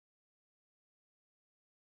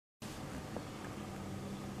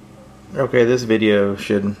Okay, this video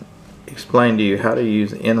should explain to you how to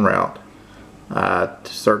use Inroute to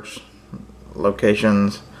search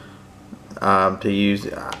locations, to use,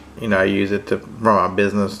 I use it for my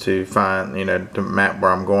business to find, to map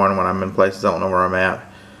where I'm going when I'm in places I don't know where I'm at.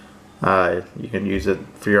 You can use it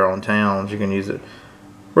for your own towns. You can use it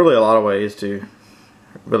really a lot of ways to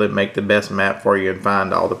really make the best map for you and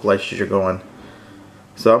find all the places you're going.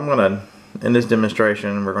 So in this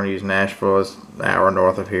demonstration, we're going to use Nashville. It's an hour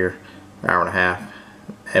north of here, hour and a half,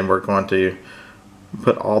 and we're going to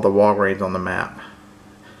put all the Walgreens on the map.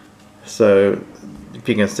 So if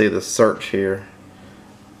you can see the search here,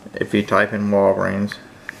 if you type in Walgreens,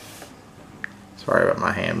 sorry about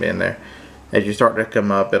my hand being there, as you start to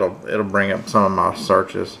come up, it'll bring up some of my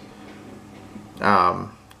searches.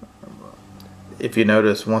 If you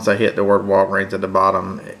notice, once I hit the word Walgreens at the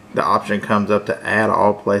bottom, the option comes up to add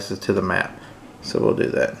all places to the map. So we'll do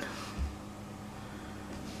that.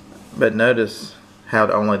 But notice how it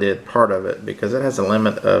only did part of it, because it has a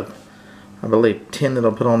limit of, I believe, 10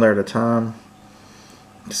 that'll put on there at a time.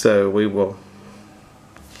 So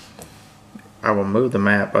I will move the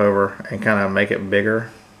map over and kind of make it bigger.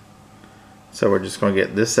 So we're just going to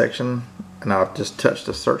get this section, and I'll just touch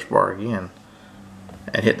the search bar again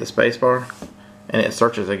and hit the space bar, and it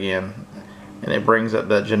searches again, and it brings up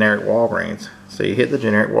the generic Walgreens. So you hit the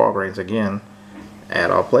generic Walgreens again,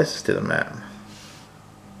 add all places to the map,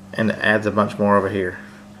 and it adds a bunch more over here.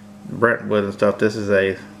 Brentwood and stuff, this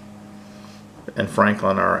is and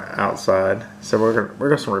Franklin are outside. So we're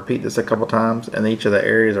going to repeat this a couple times in each of the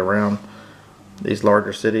areas around these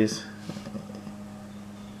larger cities,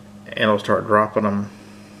 and it'll start dropping them.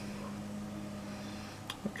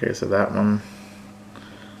 Okay, so that one.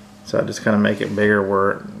 So I just kind of make it bigger,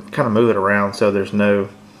 where kind of move it around so there's the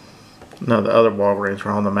other Walgreens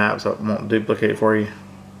are on the map, so it won't duplicate for you.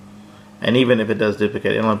 And even if it does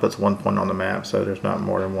duplicate, it only puts 1 point on the map, so there's not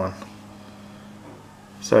more than one.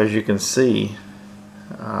 So as you can see,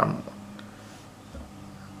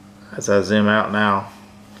 as I zoom out now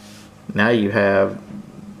you have,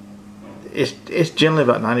 it's generally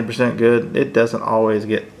about 90% good. It doesn't always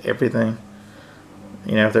get everything.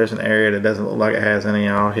 If there's an area that doesn't look like it has any,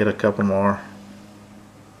 I'll hit a couple more.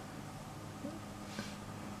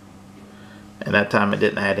 And that time it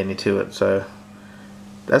didn't add any to it. So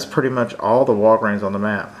that's pretty much all the Walgreens on the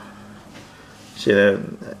map. So,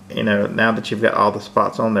 now that you've got all the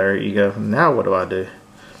spots on there, you go, now what do I do?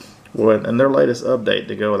 Well, in their latest update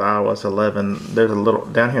to go with iOS 11, there's a little,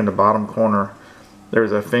 down here in the bottom corner,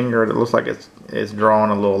 there's a finger that looks like it's drawing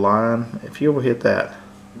a little line. If you will hit that,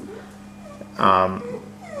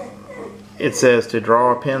 it says to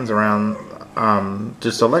draw pins around,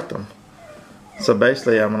 to select them. So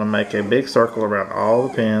basically I'm going to make a big circle around all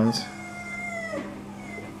the pins,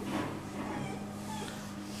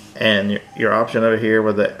 and your option over here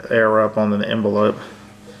with the arrow up on the envelope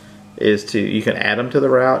is you can add them to the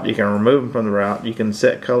route, you can remove them from the route, you can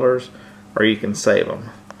set colors, or you can save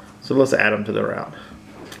them. So let's add them to the route.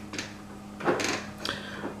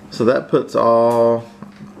 So that puts all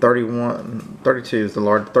 31, 32 is the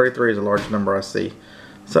large, 33 is the largest number I see.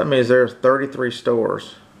 So that means there's 33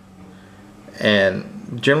 stores.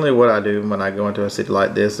 And generally what I do when I go into a city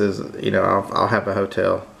like this is, I'll have a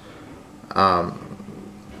hotel.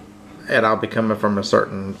 And I'll be coming from a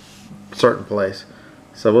certain place.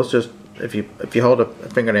 So let's just, if you hold a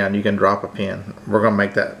finger down, you can drop a pin. We're gonna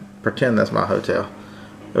make that, pretend that's my hotel.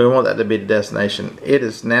 We want that to be the destination. It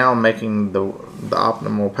is now making the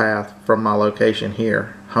optimal path from my location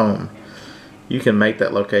here home. You can make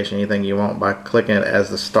that location anything you want by clicking it as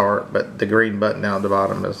the start, but the green button down at the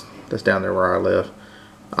bottom that's down there where I live.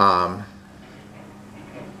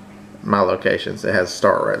 My locations, it has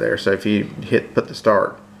start right there. So if you put the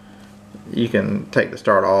start, you can take the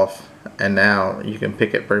start off, and now you can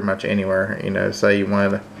pick it pretty much anywhere. Say you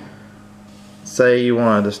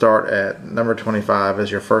wanted to start at number 25 as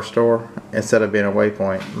your first store, instead of being a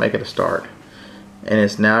waypoint, make it a start, and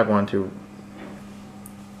it's now going to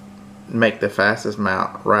make the fastest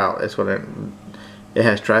route. It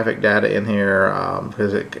has traffic data in here,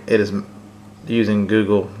 because it is using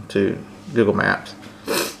Google Maps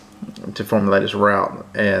to formulate its route,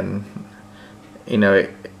 and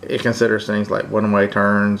it considers things like one-way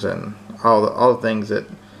turns and all the things that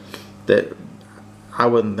I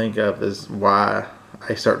wouldn't think of as why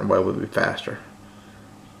a certain way would be faster.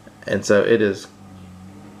 And so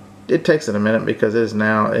it takes it a minute, because it is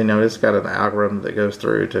now, it's got an algorithm that goes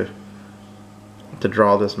through to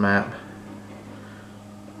draw this map.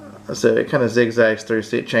 So it kind of zigzags through.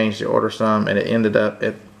 See, it changed the order some, and it ended up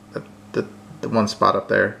at the one spot up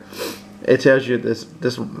there. it tells you this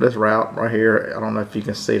route right here. I don't know if you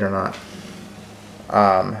can see it or not.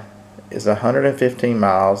 It's 115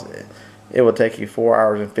 miles. It will take you 4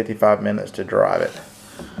 hours and 55 minutes to drive it.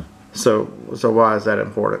 So why is that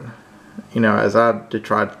important? You know, as I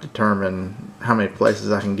try to determine how many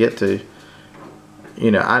places I can get to,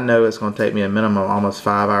 you know, I know it's going to take me a minimum of almost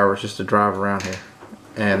 5 hours just to drive around here,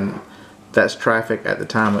 and that's traffic at the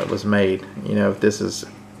time it was made. You know, if this is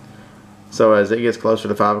so, as it gets closer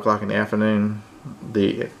to 5 o'clock in the afternoon,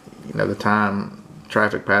 the time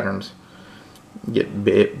traffic patterns get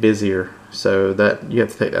busier, so that you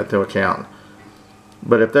have to take that into account.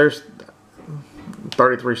 But if there's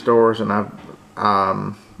 33 stores, and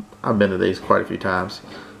I've been to these quite a few times,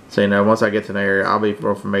 so you know, once I get to an area, I'll be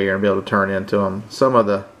real familiar and be able to turn into them.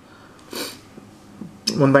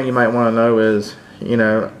 One thing you might want to know is, you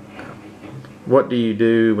know, what do you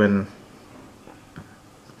do when,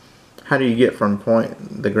 how do you get from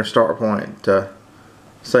the start point to,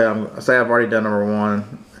 say I've already done number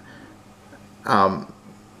one.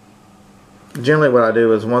 Generally what I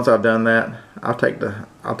do is, once I've done that, I'll take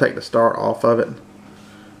the start off of it,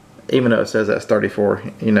 even though it says that's 34.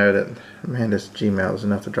 You know that, man, this Gmail is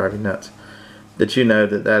enough to drive you nuts, that you know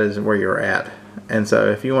that is where you're at. And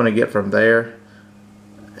so if you want to get from there,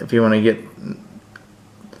 if you want to get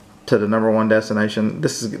to the number one destination,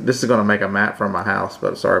 this is going to make a map from my house,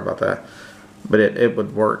 but sorry about that, but it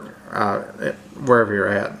would work wherever you're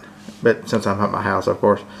at. But since I'm at my house, of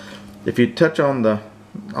course, if you touch on the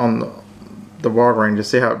Walgreens, you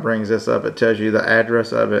see how it brings this up. It tells you the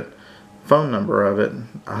address of it, phone number of it,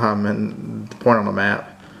 and the point on the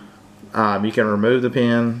map. You can remove the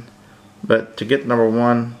pin, but to get to number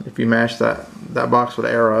one, if you mash that box with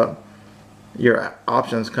the arrow up, your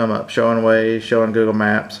options come up: showing Waze, showing Google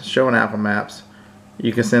Maps, showing Apple Maps.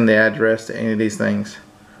 You can send the address to any of these things.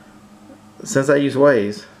 Since I use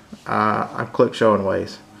Waze, I click showing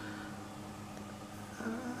Waze.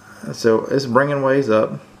 So it's bringing Waze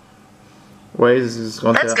up. Waze is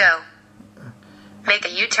going to. Let's go. Make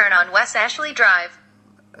a U-turn on West Ashley Drive.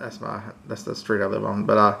 That's the street I live on.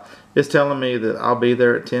 But it's telling me that I'll be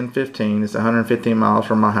there at 10:15. It's 115 miles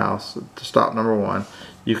from my house to stop number one.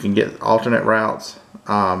 You can get alternate routes,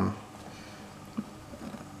 but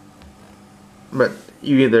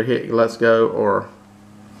you either hit let's go, or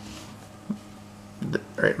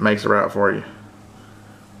it makes a route for you.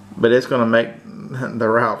 But it's going to make the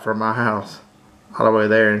route from my house all the way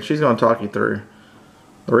there, and she's going to talk you through.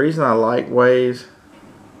 The reason I like Waze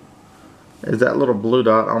is that little blue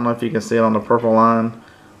dot. I don't know if you can see it on the purple line.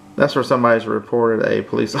 That's where somebody's reported a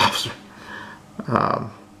police officer.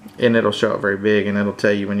 And it'll show up very big, and it'll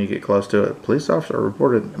tell you when you get close to it. Police officer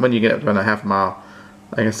reported. When you get up to a half mile,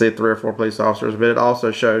 I can see 3 or 4 police officers, but it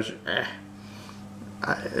also shows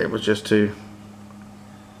it was just too.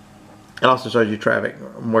 It also shows you traffic,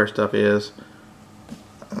 where stuff is.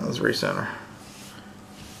 Let's recenter.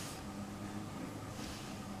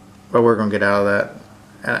 But we're going to get out of that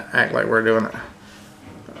and act like we're doing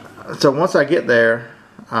it. So once I get there,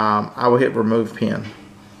 I will hit remove pin.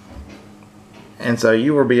 And so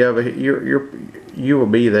you will be over here, you will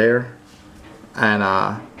be there. And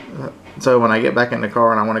so when I get back in the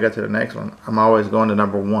car and I want to go to the next one, I'm always going to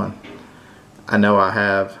number one. I know I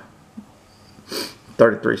have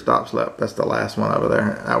 33 stops left. That's the last one over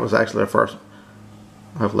there. That was actually the first.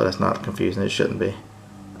 Hopefully that's not confusing. It shouldn't be.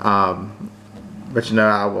 But you know,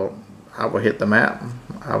 I will hit the map.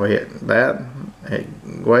 I will hit that. Hit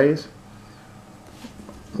Waze.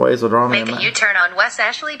 Waze will draw me a map. Make a U-turn on West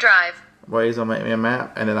Ashley Drive. Waze will make me a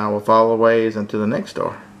map, and then I will follow Waze into the next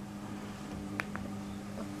door.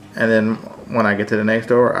 And then when I get to the next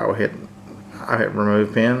door, I'll hit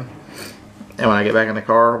remove pin. And when I get back in the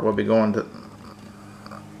car, we'll be going to.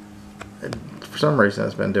 For some reason,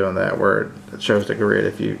 it's been doing that where it shows the grid.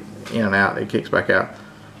 If you in and out, it kicks back out.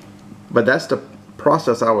 But that's the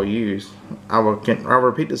process I will use. I'll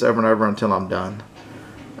repeat this over and over until I'm done.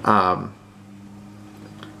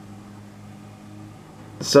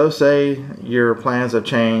 So say your plans have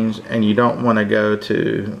changed and you don't want to go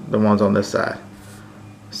to the ones on this side.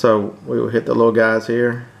 So we will hit the little guys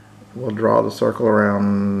here. We'll draw the circle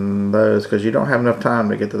around those because you don't have enough time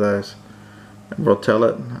to get to those. We'll tell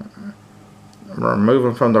it, remove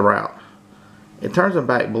them from the route. It turns them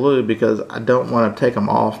back blue because I don't want to take them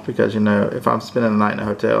off, because you know, if I'm spending the night in a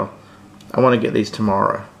hotel, I want to get these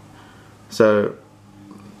tomorrow. So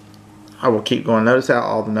I will keep going. Notice how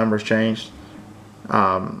all the numbers changed.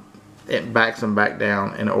 It backs them back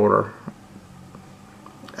down in order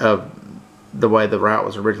of the way the route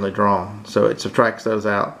was originally drawn. So it subtracts those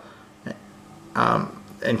out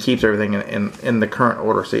and keeps everything in the current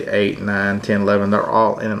order. See, 8, 9, 10, 11, they're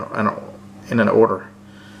all in in an order.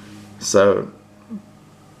 So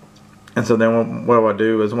then what I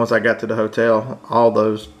do is once I got to the hotel, all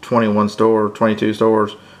those 21 stores, 22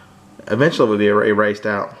 stores, eventually would be erased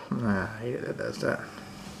out. I hate it that does that.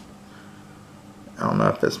 I don't know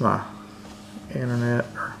if it's my internet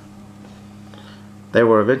or they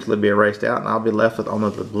will eventually be erased out, and I'll be left with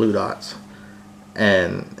only the blue dots.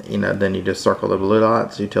 And you know, then you just circle the blue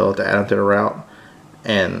dots, you tell it to add them to the route,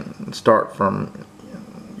 and start from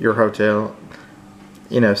your hotel.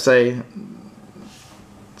 You know, say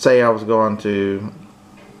I was going to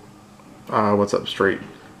what's up street,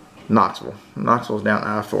 Knoxville. Knoxville's down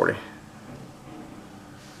I-40,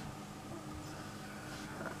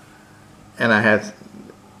 and I had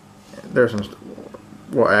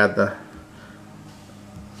we'll add the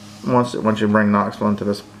once you bring Knoxville into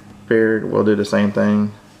this period, we'll do the same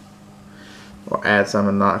thing. We'll add some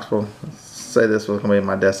in Knoxville. Say this was going to be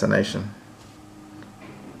my destination.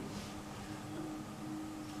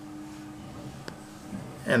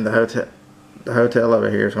 And the hotel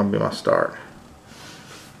over here is going to be my start.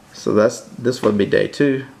 So this would be day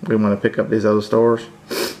 2. We want to pick up these other stores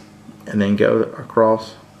and then go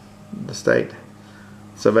across the state.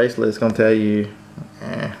 So basically it's going to tell you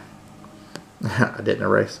I didn't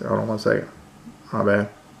erase it. Hold on one second. My bad.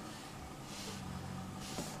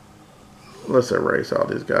 Let's erase all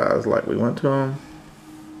these guys like we went to them.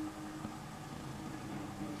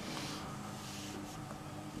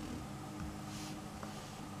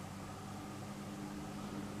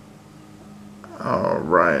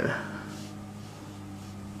 Alright.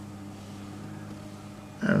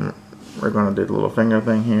 And we're going to do the little finger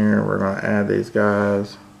thing here. We're going to add these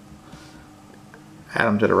guys. Add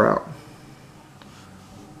them to the route.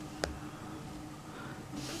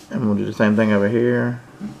 And we'll do the same thing over here.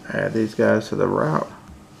 Add these guys to the route.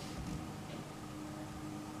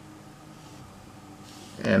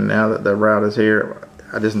 And now that the route is here,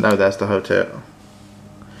 I just know that's the hotel.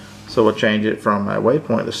 So we'll change it from a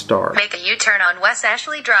waypoint to start. Make a U-turn on West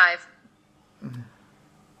Ashley Drive.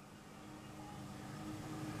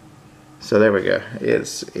 So there we go.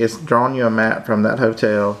 It's drawn you a map from that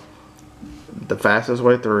hotel the fastest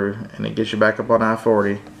way through, and it gets you back up on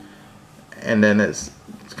I-40, and then it's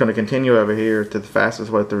going to continue over here to the fastest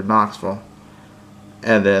way through Knoxville,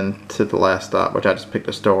 and then to the last stop, which I just picked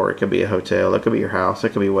a store. It could be a hotel, it could be your house, it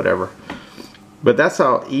could be whatever. But that's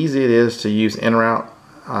how easy it is to use Inroute.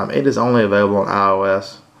 It is only available on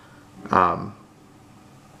iOS,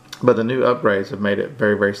 but the new upgrades have made it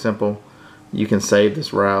very, very simple. You can save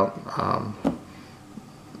this route.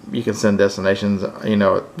 You can send destinations, you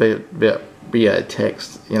know, via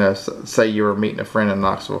text. You know, say you were meeting a friend in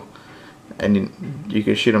Knoxville, and you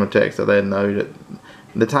can shoot them a text so they know that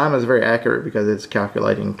the time is very accurate because it's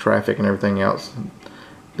calculating traffic and everything else.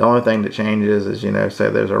 The only thing that changes is, you know, say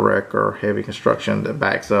there's a wreck or heavy construction that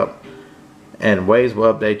backs up, and Waze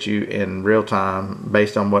will update you in real time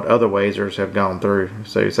based on what other Wazers have gone through.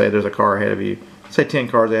 So you say there's a car ahead of you, say 10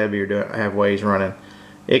 cars ahead of you have Waze running.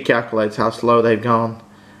 It calculates how slow they've gone,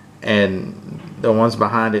 and the ones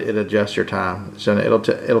behind it, it adjusts your time. So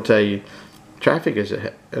it'll tell you traffic is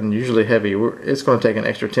unusually heavy. It's going to take an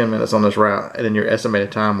extra 10 minutes on this route, and then your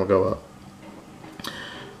estimated time will go up.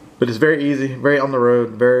 But it's very easy, very on the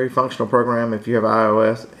road, very functional program. If you have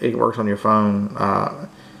iOS, it works on your phone.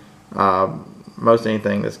 Most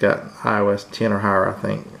anything that's got iOS 10 or higher, I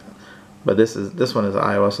think. But this one is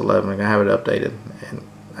iOS 11. I have it updated, and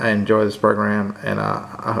I enjoy this program. And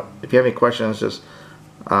if you have any questions, just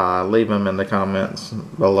leave them in the comments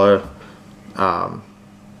below. I'm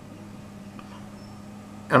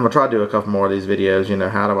gonna try to do a couple more of these videos. You know,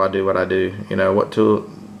 how do I do what I do? You know, what tool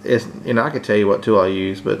is, you know, I could tell you what tool I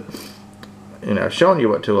use, but you know, showing you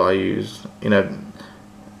what tool I use, you know,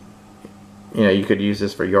 you could use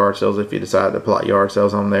this for yard sales if you decide to plot yard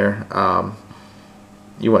sales on there.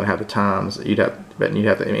 You wouldn't have the times. You'd have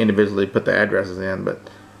to individually put the addresses in, but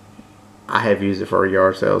I have used it for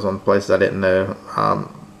yard sales on places I didn't know.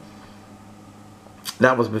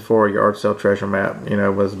 That was before yard sale treasure map, you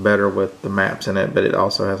know, was better with the maps in it, but it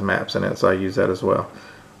also has maps in it, so I use that as well.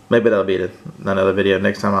 Maybe that'll be another video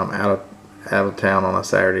next time I'm out of town on a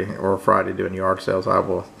Saturday or a Friday doing yard sales. I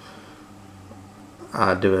will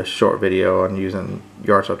do a short video on using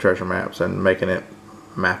yard sale treasure maps and making it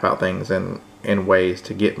map out things in ways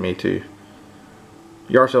to get me to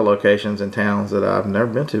yard sale locations in towns that I've never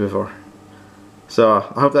been to before. So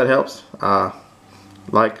I hope that helps.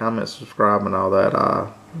 Like, comment, subscribe, and all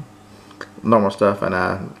that normal stuff, and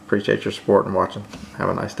I appreciate your support and watching. Have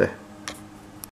a nice day.